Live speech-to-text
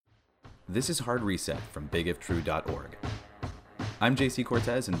This is Hard Reset from bigiftrue.org. I'm JC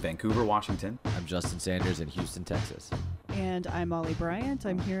Cortez in Vancouver, Washington. I'm Justin Sanders in Houston, Texas. And I'm Molly Bryant.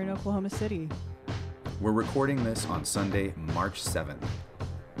 I'm here in Oklahoma City. We're recording this on Sunday, March 7th.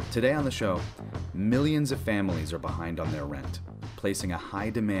 Today on the show, millions of families are behind on their rent, placing a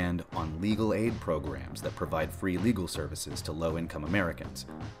high demand on legal aid programs that provide free legal services to low-income Americans.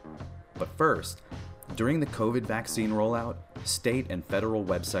 But first, during the COVID vaccine rollout, state and federal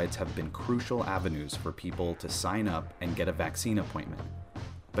websites have been crucial avenues for people to sign up and get a vaccine appointment.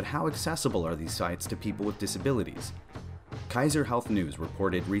 But how accessible are these sites to people with disabilities? Kaiser Health News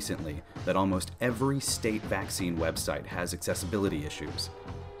reported recently that almost every state vaccine website has accessibility issues.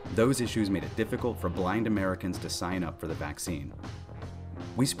 Those issues made it difficult for blind Americans to sign up for the vaccine.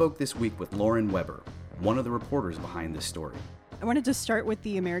 We spoke this week with Lauren Weber, one of the reporters behind this story. I wanted to start with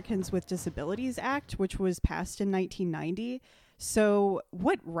the Americans with Disabilities Act, which was passed in 1990. So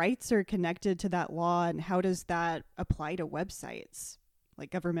what rights are connected to that law, and how does that apply to websites, like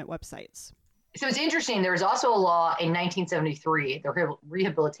government websites? So it's interesting. There was also a law in 1973, the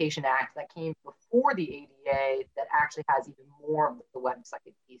Rehabilitation Act, that came before the ADA that actually has even more of the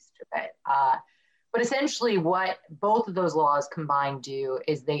website piece to it. But essentially what both of those laws combined do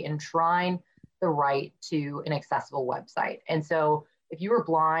is they enshrine the right to an accessible website. And so if you are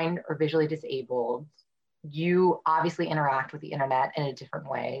blind or visually disabled, you obviously interact with the internet in a different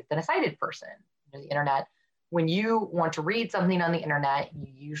way than a sighted person. You know, the internet, when you want to read something on the internet,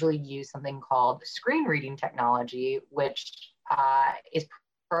 you usually use something called screen reading technology, which is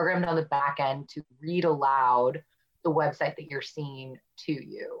programmed on the back end to read aloud the website that you're seeing to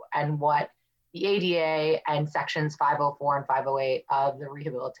you. And what the ADA and sections 504 and 508 of the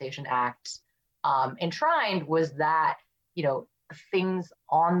Rehabilitation Act enshrined was that, you know, things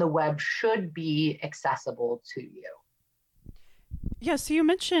on the web should be accessible to you. Yeah, so you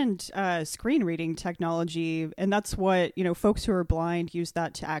mentioned screen reading technology, and that's what, you know, folks who are blind use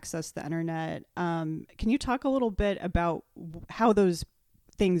that to access the internet. Can you talk a little bit about how those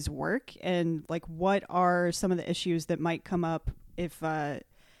things work, and like what are some of the issues that might come up if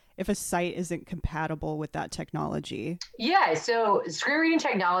a site isn't compatible with that technology? Yeah, so screen reading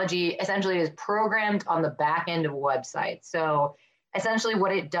technology essentially is programmed on the back end of a website. So essentially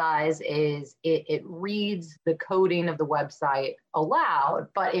what it does is it reads the coding of the website aloud.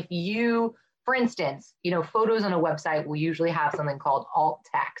 But if you, for instance, you know, photos on a website will usually have something called alt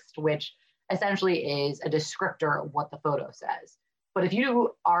text, which essentially is a descriptor of what the photo says. But if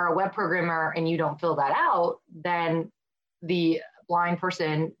you are a web programmer and you don't fill that out, then the blind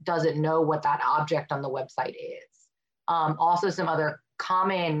person doesn't know what that object on the website is. Also, some other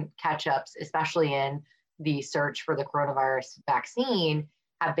common catch-ups, especially in the search for the coronavirus vaccine,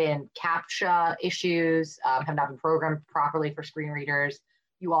 have been CAPTCHA issues, have not been programmed properly for screen readers.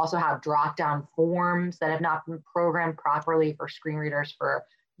 You also have drop-down forms that have not been programmed properly for screen readers for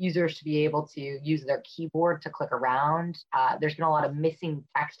users to be able to use their keyboard to click around. There's been a lot of missing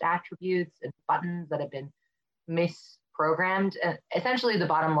text attributes and buttons that have been misprogrammed. And essentially, the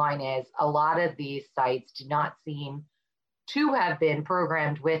bottom line is a lot of these sites do not seem to have been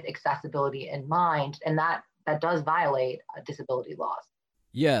programmed with accessibility in mind, and that does violate disability laws.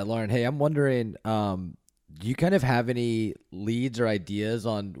 Yeah, Lauren, hey, I'm wondering, do you kind of have any leads or ideas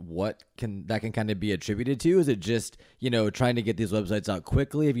on what can kind of be attributed to? Is it just, you know, trying to get these websites out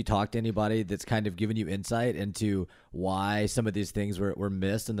quickly? Have you talked to anybody that's kind of given you insight into why some of these things were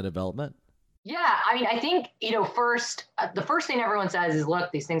missed in the development? Yeah, I mean, I think, you know, the first thing everyone says is,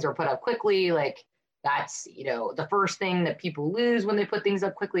 look, these things are put up quickly. Like, that's, you know, the first thing that people lose when they put things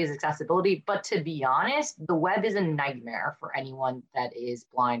up quickly is accessibility. But to be honest, the web is a nightmare for anyone that is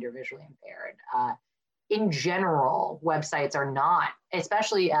blind or visually impaired. In general, websites are not,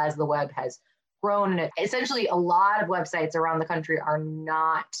 especially as the web has grown. Essentially, a lot of websites around the country are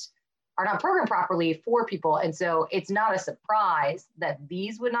not programmed properly for people. And so it's not a surprise that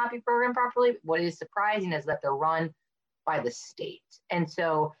these would not be programmed properly. What is surprising is that they're run by the state. And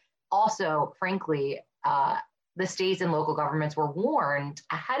so also, frankly, the states and local governments were warned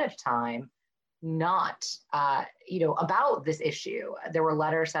ahead of time not, about this issue. There were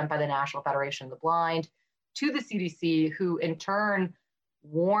letters sent by the National Federation of the Blind to the CDC, who in turn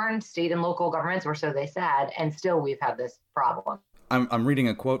warned state and local governments, or so they said, and still we've had this problem. I'm reading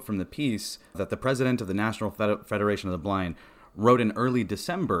a quote from the piece that the president of the National Federation of the Blind wrote in early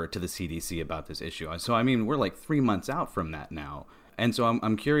December to the CDC about this issue. So, I mean, we're like 3 months out from that now. And so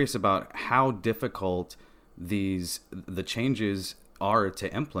I'm curious about how difficult the changes are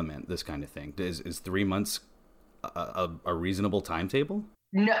to implement this kind of thing. Is 3 months a reasonable timetable?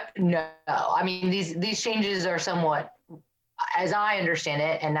 No. I mean, these changes are somewhat as I understand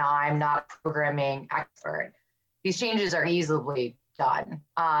it, and now I'm not a programming expert, these changes are easily done.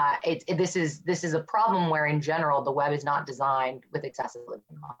 This is a problem where, in general, the web is not designed with accessibility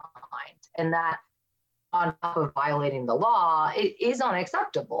in mind, and that, on top of violating the law, it is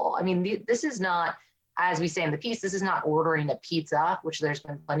unacceptable. I mean, this is not, as we say in the piece, this is not ordering a pizza, which there's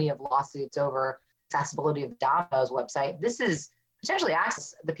been plenty of lawsuits over accessibility of Domino's website. This is potentially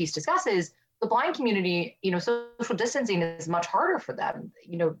access. The piece discusses the blind community. Social distancing is much harder for them.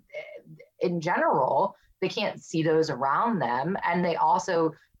 In general, they can't see those around them, and they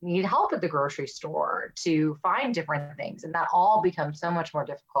also need help at the grocery store to find different things, and that all becomes so much more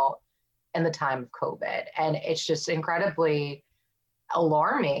difficult in the time of COVID. And it's just incredibly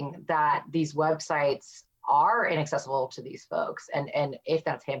alarming that these websites are inaccessible to these folks, and if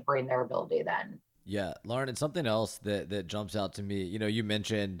that's hampering their ability, then. Yeah, Lauren, and something else that jumps out to me, you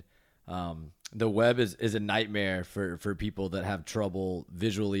mentioned the web is a nightmare for people that have trouble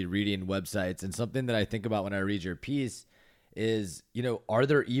visually reading websites. And something that I think about when I read your piece is, are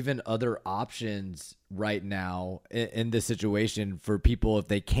there even other options right now in this situation for people if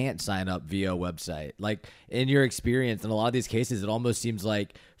they can't sign up via a website? Like, in your experience, in a lot of these cases, it almost seems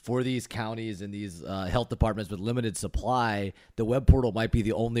like for these counties and these health departments with limited supply, the web portal might be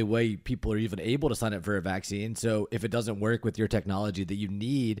the only way people are even able to sign up for a vaccine. So if it doesn't work with your technology that you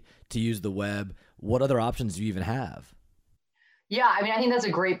need to use the web, what other options do you even have? Yeah, I mean, I think that's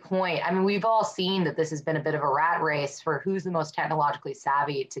a great point. I mean, we've all seen that this has been a bit of a rat race for who's the most technologically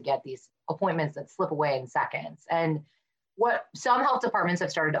savvy to get these appointments that slip away in seconds. And what some health departments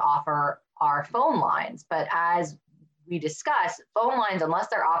have started to offer are phone lines. But as we discussed, phone lines, unless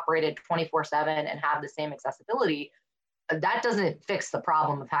they're operated 24/7 and have the same accessibility, that doesn't fix the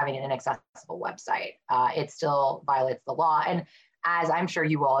problem of having an inaccessible website. It still violates the law. And as I'm sure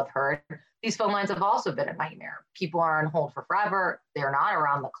you all have heard, these phone lines have also been a nightmare. People are on hold for forever. They're not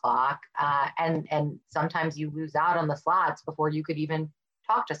around the clock. And sometimes you lose out on the slots before you could even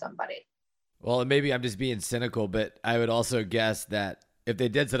talk to somebody. Well, and maybe I'm just being cynical, but I would also guess that if they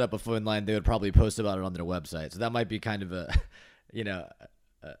did set up a phone line, they would probably post about it on their website. So that might be kind of a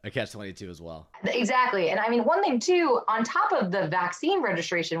catch-22 as well. Exactly. And I mean, one thing too, on top of the vaccine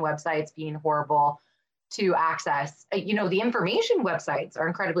registration websites being horrible to access, the information websites are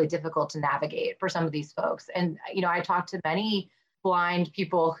incredibly difficult to navigate for some of these folks. And, I talked to many blind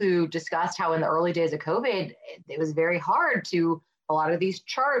people who discussed how in the early days of COVID, it was very hard to, a lot of these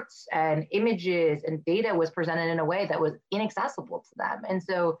charts and images and data was presented in a way that was inaccessible to them. And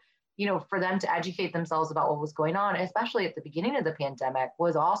so, for them to educate themselves about what was going on, especially at the beginning of the pandemic,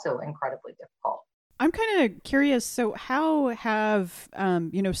 was also incredibly difficult. I'm kind of curious. So how have,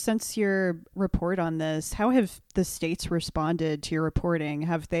 since your report on this, how have the states responded to your reporting?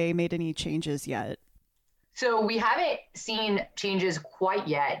 Have they made any changes yet? So we haven't seen changes quite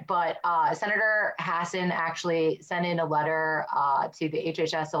yet, but Senator Hassan actually sent in a letter to the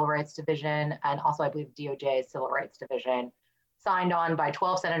HHS Civil Rights Division and also, I believe, DOJ Civil Rights Division, signed on by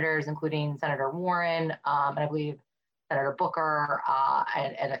 12 senators, including Senator Warren, and I believe Senator Booker,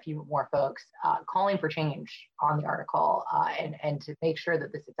 and a few more folks, calling for change on the article and to make sure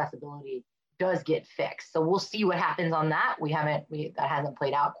that this accessibility does get fixed. So we'll see what happens on that. That hasn't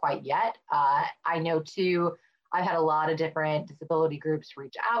played out quite yet. I know too, I've had a lot of different disability groups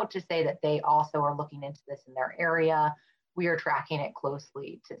reach out to say that they also are looking into this in their area. We are tracking it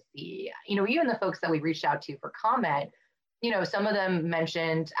closely to see, even the folks that we reached out to for comment, some of them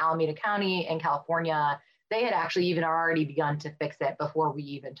mentioned Alameda County in California. They had actually even already begun to fix it before we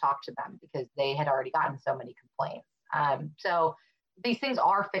even talked to them because they had already gotten so many complaints. So these things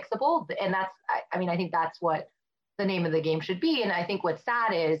are fixable. And I think that's what the name of the game should be. And I think what's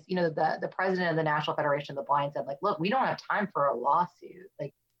sad is, the president of the National Federation of the Blind said, look, we don't have time for a lawsuit.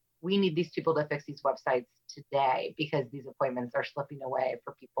 We need these people to fix these websites today because these appointments are slipping away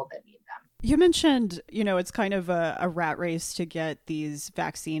for people that need them. You mentioned, it's kind of a rat race to get these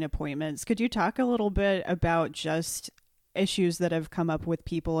vaccine appointments. Could you talk a little bit about just issues that have come up with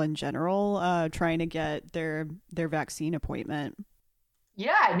people in general trying to get their vaccine appointment?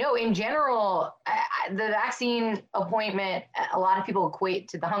 Yeah, no, in general, the vaccine appointment, a lot of people equate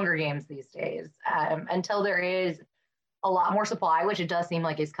to the Hunger Games these days. Until there is a lot more supply, which it does seem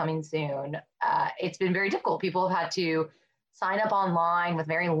like is coming soon, it's been very difficult. People have had to sign up online with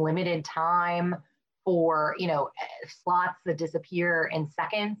very limited time for, slots that disappear in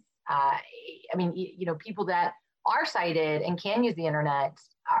seconds. People that are sighted and can use the internet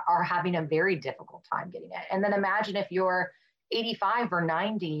are having a very difficult time getting it. And then imagine if you're 85 or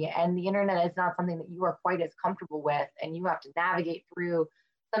 90 and the internet is not something that you are quite as comfortable with and you have to navigate through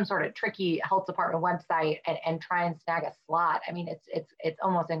some sort of tricky health department website and try and snag a slot. I mean, it's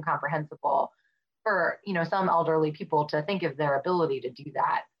almost incomprehensible for, some elderly people to think of their ability to do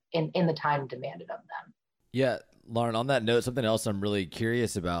that in the time demanded of them. Yeah, Lauren, on that note, something else I'm really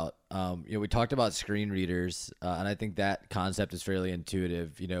curious about, we talked about screen readers, and I think that concept is fairly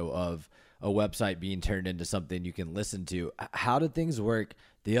intuitive, of a website being turned into something you can listen to. How do things work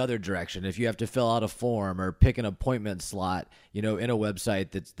the other direction? If you have to fill out a form or pick an appointment slot, in a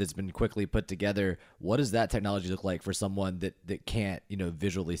website that's been quickly put together, what does that technology look like for someone that can't,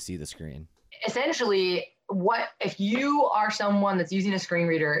 visually see the screen? Essentially, what if you are someone that's using a screen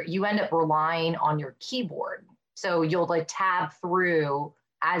reader, you end up relying on your keyboard. So you'll tab through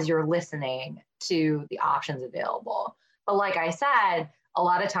as you're listening to the options available. But like I said, a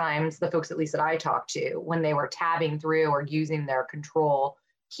lot of times the folks, at least that I talked to, when they were tabbing through or using their control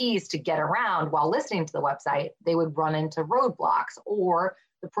keys to get around while listening to the website, they would run into roadblocks, or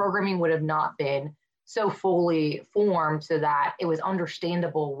the programming would have not been so fully formed so that it was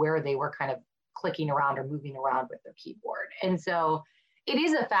understandable where they were kind of clicking around or moving around with their keyboard. And so it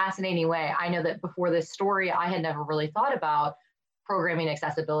is a fascinating way. I know that before this story, I had never really thought about programming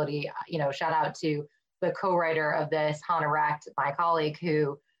accessibility. Shout out to the co-writer of this, Hannah Recht, my colleague,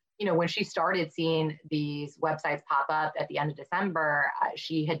 who, when she started seeing these websites pop up at the end of December,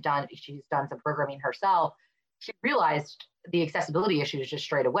 she's done some programming herself. She realized the accessibility issues just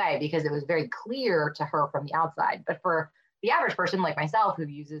straight away because it was very clear to her from the outside. But for the average person like myself who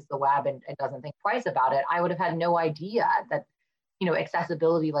uses the web and doesn't think twice about it, I would have had no idea that,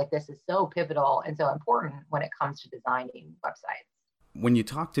 accessibility like this is so pivotal and so important when it comes to designing websites. When you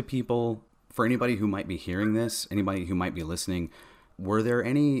talk to people, for anybody who might be hearing this, anybody who might be listening, is there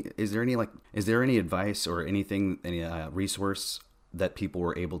any advice or anything, any resource that people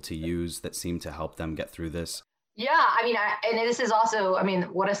were able to use that seemed to help them get through this? Yeah, and this is also,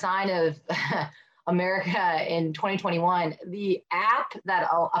 what a sign of America in 2021. The app that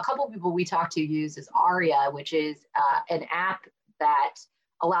a couple of people we talked to use is Aria, which is an app that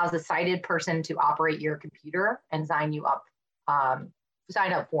allows a sighted person to operate your computer and sign up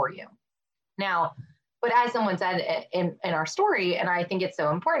for you. Now, but as someone said in our story, and I think it's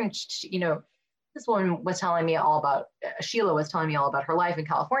so important, this woman was telling me Sheila was telling me all about her life in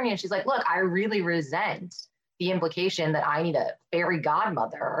California. And she's like, look, I really resent the implication that I need a fairy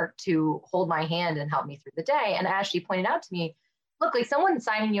godmother to hold my hand and help me through the day. And as she pointed out to me, look, like someone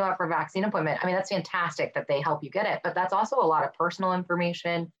signing you up for a vaccine appointment, that's fantastic that they help you get it, but that's also a lot of personal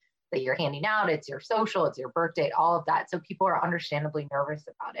information that you're handing out. It's your social, it's your birth date, all of that. So people are understandably nervous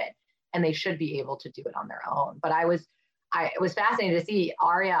about it, and they should be able to do it on their own. But it was fascinating to see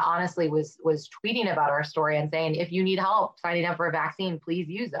Aria honestly was tweeting about our story and saying, if you need help signing up for a vaccine, please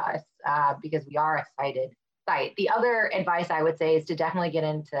use us because we are a cited site. The other advice I would say is to definitely get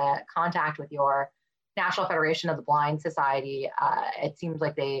into contact with your National Federation of the Blind Society. It seems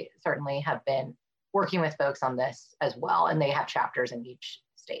like they certainly have been working with folks on this as well, and they have chapters in each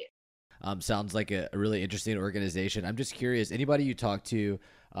state. Sounds like a really interesting organization. I'm just curious, anybody you talk to,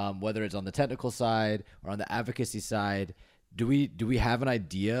 whether it's on the technical side or on the advocacy side, do we have an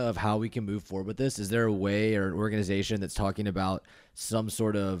idea of how we can move forward with this? Is there a way or an organization that's talking about some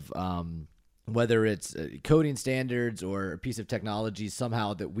sort of, whether it's coding standards or a piece of technology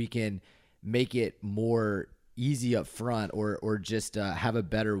somehow that we can make it more easy up front or just have a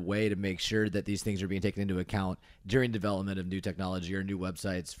better way to make sure that these things are being taken into account during development of new technology or new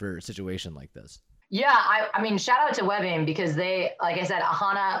websites for a situation like this? Yeah, shout out to WebAIM because they, like I said,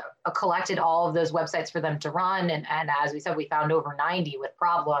 Ahana collected all of those websites for them to run. And as we said, we found over 90 with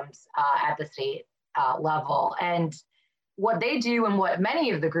problems at the state level. And what they do and what many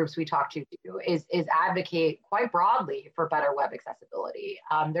of the groups we talk to do is advocate quite broadly for better web accessibility.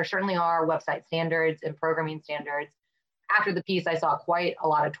 There certainly are website standards and programming standards. After the piece, I saw quite a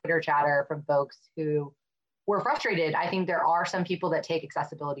lot of Twitter chatter from folks who were frustrated. I think there are some people that take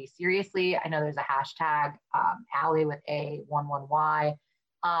accessibility seriously. I know there's a hashtag, Ally with A11Y,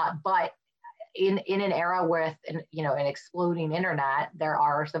 but in an era with an exploding internet, there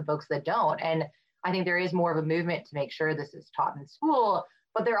are some folks that don't. And I think there is more of a movement to make sure this is taught in school,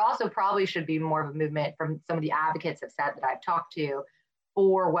 but there also probably should be more of a movement from some of the advocates have said that I've talked to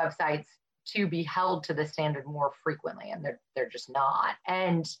for websites to be held to the standard more frequently, and they're just not.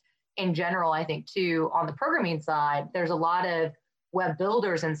 And in general, I think too, on the programming side, there's a lot of web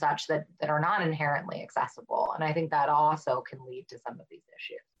builders and such that are not inherently accessible. And I think that also can lead to some of these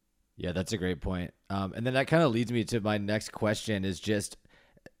issues. Yeah, that's a great point. And then that kind of leads me to my next question is just,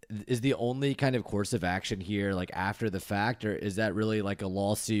 is the only kind of course of action here like after the fact, or is that really like a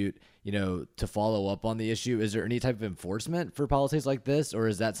lawsuit, to follow up on the issue? Is there any type of enforcement for policies like this, or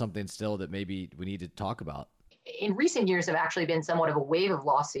is that something still that maybe we need to talk about? In recent years, have actually been somewhat of a wave of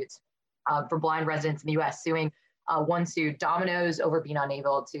lawsuits for blind residents in the U.S. suing. One sued Domino's over being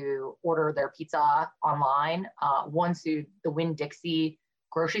unable to order their pizza online. One sued the Winn-Dixie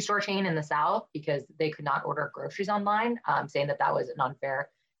grocery store chain in the South because they could not order groceries online, saying that was an unfair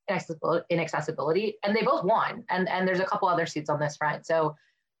inaccessibility. And they both won. And there's a couple other suits on this front. So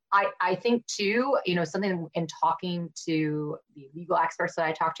I think too, something in talking to the legal experts that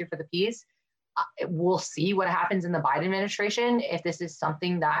I talked to for the piece, we'll see what happens in the Biden administration if this is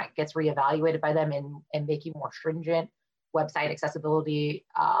something that gets reevaluated by them and making more stringent website accessibility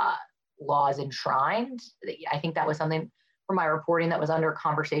laws enshrined. I think that was something from my reporting that was under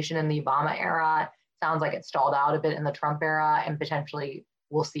conversation in the Obama era. Sounds like it stalled out a bit in the Trump era, and potentially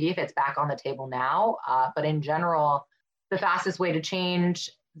we'll see if it's back on the table now. But in general, the fastest way to change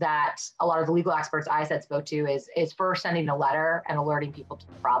that a lot of the legal experts I spoke to is first sending a letter and alerting people to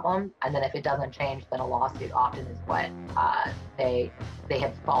the problem. And then if it doesn't change, then a lawsuit often is what they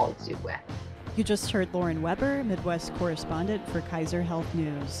have followed suit with. You just heard Lauren Weber, Midwest correspondent for Kaiser Health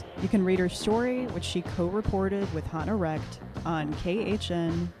News. You can read her story, which she co-reported with Hannah Recht, on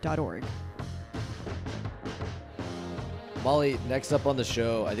khn.org. Molly, next up on the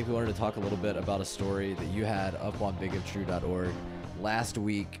show, I think we wanted to talk a little bit about a story that you had up on bigoftrue.org last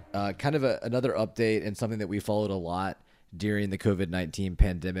week, kind of another update and something that we followed a lot during the COVID-19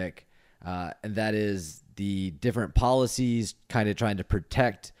 pandemic, and that is the different policies kind of trying to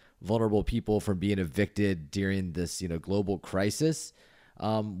protect vulnerable people from being evicted during this, global crisis.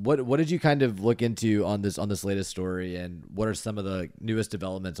 What did you kind of look into on this latest story, and what are some of the newest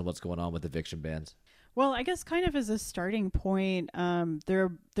developments on what's going on with eviction bans? Well, I guess kind of as a starting point,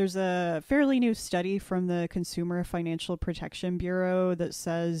 there's a fairly new study from the Consumer Financial Protection Bureau that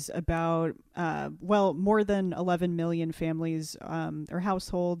says about, more than 11 million families or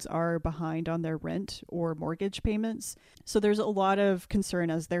households are behind on their rent or mortgage payments. So there's a lot of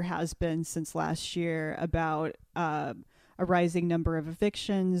concern, as there has been since last year, about a rising number of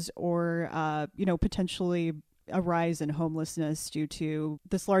evictions or, potentially a rise in homelessness due to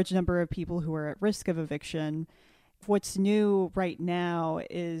this large number of people who are at risk of eviction. What's new right now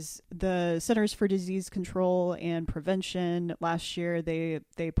is the Centers for Disease Control and Prevention. Last year, they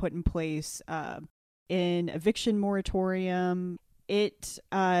put in place an eviction moratorium. It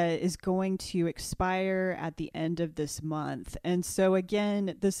is going to expire at the end of this month. And so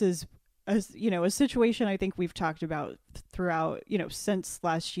again, this is a situation I think we've talked about throughout, since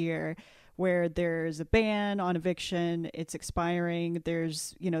last year, where there's a ban on eviction, it's expiring.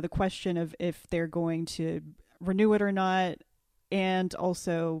 There's, the question of if they're going to renew it or not. And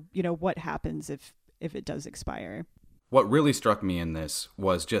also, what happens if it does expire. What really struck me in this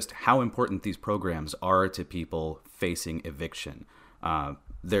was just how important these programs are to people facing eviction.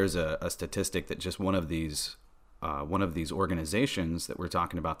 There's a statistic that just one of these organizations that we're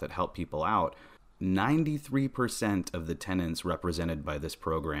talking about that help people out, 93% of the tenants represented by this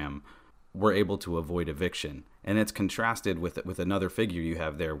program were able to avoid eviction. And it's contrasted with another figure you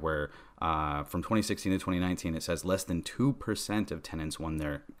have there where from 2016 to 2019, it says less than 2% of tenants won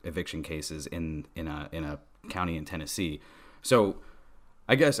their eviction cases in a county in Tennessee. So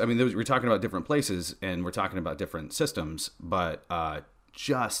I guess, we're talking about different places and we're talking about different systems, but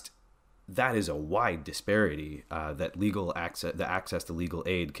just that is a wide disparity that the access to legal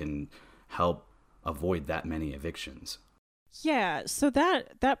aid can help avoid that many evictions. Yeah, so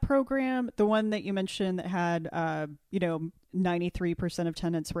that program, the one that you mentioned that had 93% of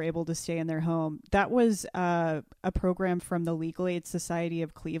tenants were able to stay in their home, that was a program from the Legal Aid Society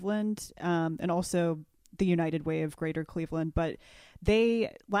of Cleveland, and also the United Way of Greater Cleveland. But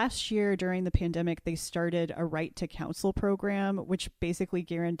they, last year during the pandemic, they started a right to counsel program, which basically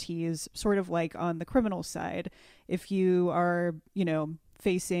guarantees, sort of like on the criminal side, if you are,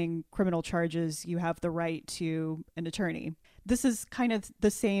 facing criminal charges, you have the right to an attorney. This is kind of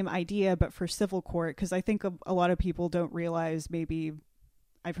the same idea, but for civil court, because I think a lot of people don't realize, maybe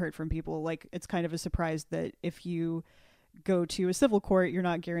I've heard from people, like it's kind of a surprise that if you go to a civil court, you're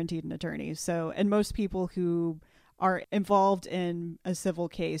not guaranteed an attorney. So, and most people who are involved in a civil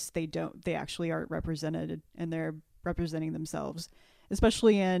case, they actually aren't represented, and they're representing themselves,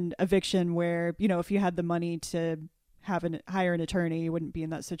 especially in eviction where, if you had the money to hire an attorney, you wouldn't be in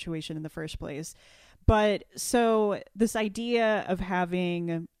that situation in the first place. But so this idea of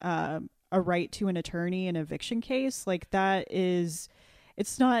having a right to an attorney in an eviction case, like that is,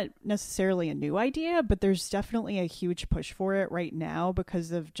 it's not necessarily a new idea, but there's definitely a huge push for it right now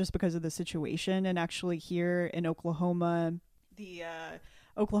because of the situation. And actually here in Oklahoma, the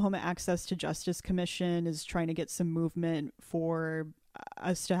Oklahoma Access to Justice Commission is trying to get some movement for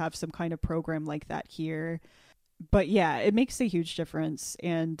us to have some kind of program like that here. But yeah, it makes a huge difference.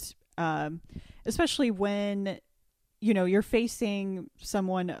 And especially when, you're facing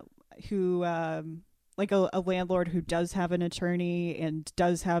someone who, like a landlord who does have an attorney and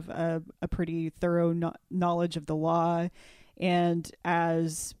does have a pretty thorough knowledge of the law. And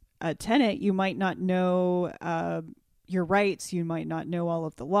as a tenant, you might not know your rights. You might not know all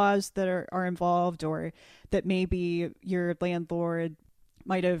of the laws that are involved, or that maybe your landlord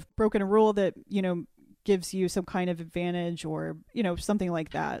might have broken a rule that, gives you some kind of advantage, or, something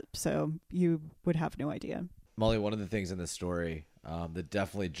like that. So you would have no idea. Molly, one of the things in this story that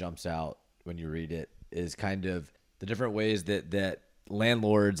definitely jumps out when you read it is kind of the different ways that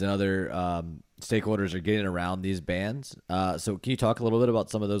landlords and other stakeholders are getting around these bans. So can you talk a little bit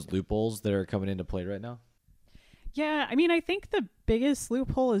about some of those loopholes that are coming into play right now? Yeah, I mean, I think the biggest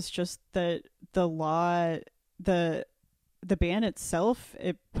loophole is just that the law, the ban itself,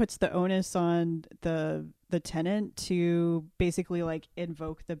 it puts the onus on the tenant to basically like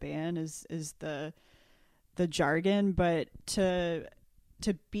invoke the ban is the jargon, but to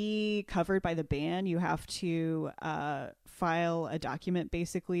be covered by the ban, you have to file a document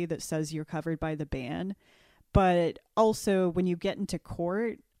basically that says you're covered by the ban. But also when you get into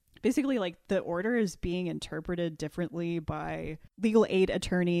court, basically like the order is being interpreted differently by legal aid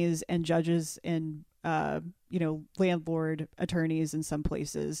attorneys and judges and landlord attorneys in some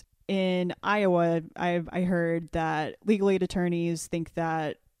places. In Iowa, I heard that legal aid attorneys think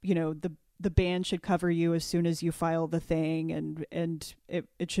that, the ban should cover you as soon as you file the thing, and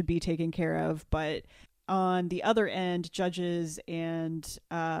it should be taken care of. But on the other end, judges and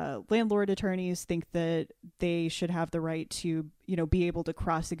landlord attorneys think that they should have the right to, be able to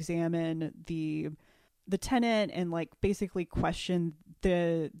cross-examine the tenant and like basically question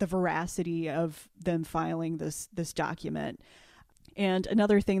the veracity of them filing this document. And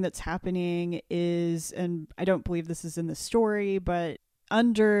another thing that's happening is, and I don't believe this is in the story, but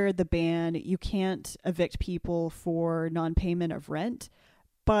under the ban, you can't evict people for non-payment of rent,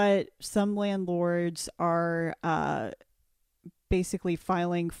 but some landlords are basically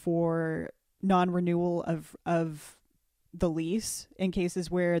filing for non-renewal of the lease in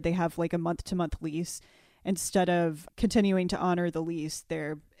cases where they have like a month-to-month lease. Instead of continuing to honor the lease,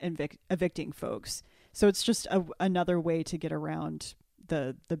 they're evicting folks. So it's just another way to get around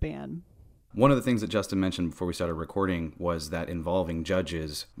the ban. One of the things that Justin mentioned before we started recording was that involving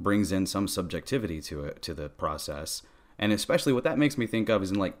judges brings in some subjectivity to the process. And especially what that makes me think of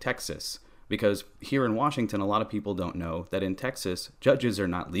is in like Texas, because here in Washington, a lot of people don't know that in Texas, judges are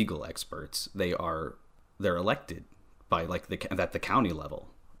not legal experts. They're elected by like at the county level.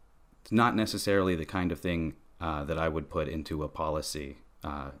 It's not necessarily the kind of thing that I would put into a policy,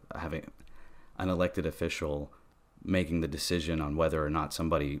 having an elected official making the decision on whether or not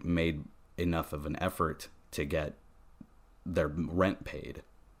somebody made enough of an effort to get their rent paid.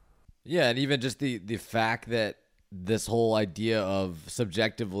 Yeah, and even just the fact that this whole idea of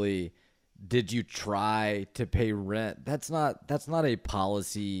subjectively, did you try to pay rent? That's not a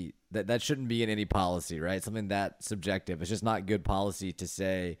policy that shouldn't be in any policy, right? Something that subjective. It's just not good policy to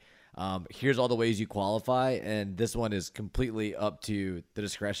say, here's all the ways you qualify, and this one is completely up to the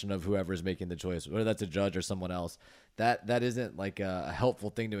discretion of whoever is making the choice, whether that's a judge or someone else. That isn't like a helpful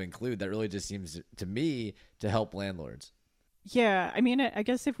thing to include. That really just seems to me to help landlords. Yeah, I mean, I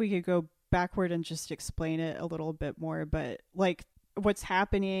guess if we could go backward and just explain it a little bit more, but like what's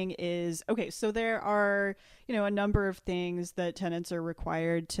happening is, okay, so there are, a number of things that tenants are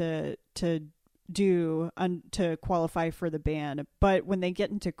required to do to qualify for the ban. But when they get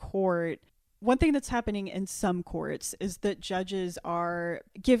into court, one thing that's happening in some courts is that judges are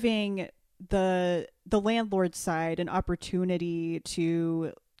giving the landlord side an opportunity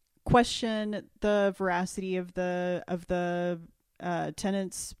to question the veracity of the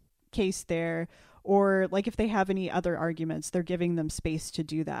tenant's case there, or like if they have any other arguments, they're giving them space to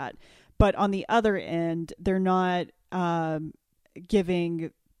do that. But on the other end, they're not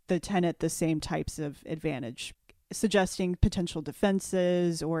giving the tenant the same types of advantage, suggesting potential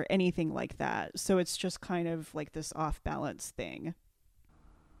defenses or anything like that. So it's just kind of like this off balance thing.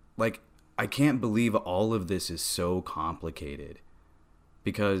 Like, I can't believe all of this is so complicated,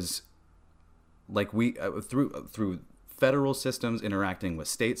 because like we through federal systems interacting with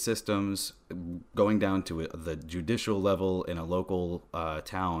state systems, going down to the judicial level in a local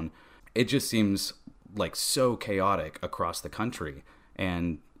town, it just seems like so chaotic across the country.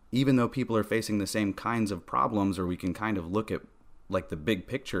 And even though people are facing the same kinds of problems, or we can kind of look at like the big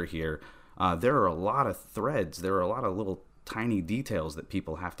picture here, there are a lot of threads. There are a lot of little tiny details that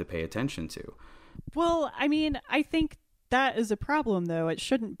people have to pay attention to. Well, I mean, I think that is a problem, though. It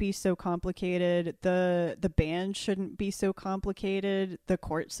shouldn't be so complicated. The ban shouldn't be so complicated. The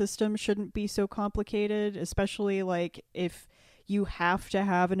court system shouldn't be so complicated, especially like if you have to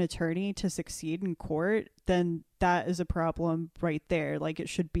have an attorney to succeed in court, then that is a problem right there. Like, it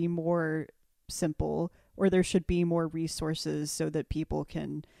should be more simple, or there should be more resources so that people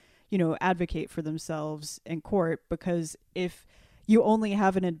can, advocate for themselves in court. Because if you only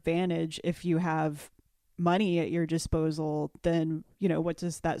have an advantage if you have money at your disposal, then, what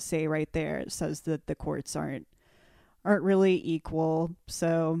does that say right there? It says that the courts aren't really equal.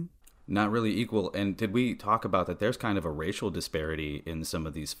 So not really equal. And did we talk about that there's kind of a racial disparity in some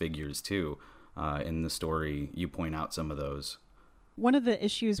of these figures too? In the story, you point out some of those. One of the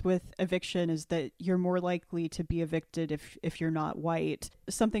issues with eviction is that you're more likely to be evicted if you're not white.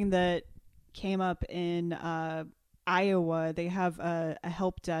 Something that came up in Iowa, they have a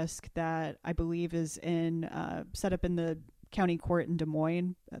help desk that I believe is set up in the county court in Des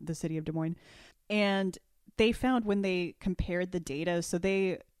Moines, the city of Des Moines. And they found when they compared the data, so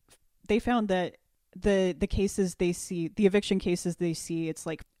they found that the cases they see, the eviction cases they see, it's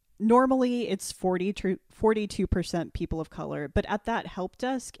like normally it's 42% people of color, but at that help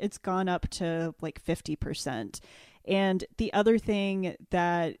desk, it's gone up to like 50%. And the other thing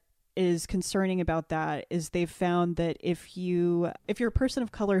that is concerning about that is they've found that if you're a person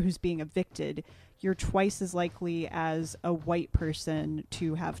of color who's being evicted, you're twice as likely as a white person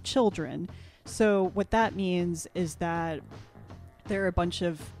to have children. So what that means is that there are a bunch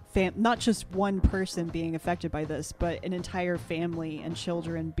of not just one person being affected by this, but an entire family and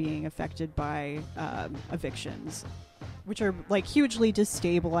children being affected by evictions, which are like hugely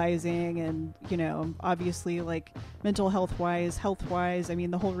destabilizing and, obviously like mental health wise. I mean,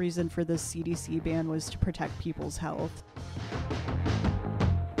 the whole reason for this CDC ban was to protect people's health.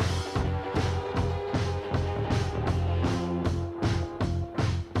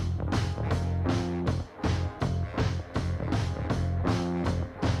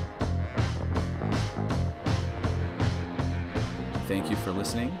 Thank you for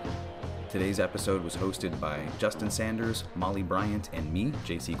listening. Today's episode was hosted by Justin Sanders, Molly Bryant, and me,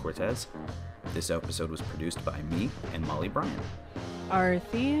 JC Cortez. This episode was produced by me and Molly Bryant. Our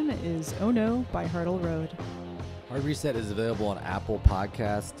theme is Oh No by Hartle Road. Hard Reset is available on Apple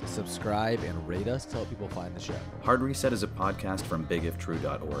Podcasts. Subscribe and rate us to help people find the show. Hard Reset is a podcast from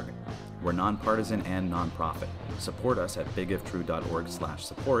bigiftrue.org. We're nonpartisan and nonprofit. Support us at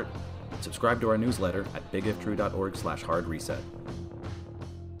bigiftrue.org/support. Subscribe to our newsletter at bigiftrue.org/hardreset.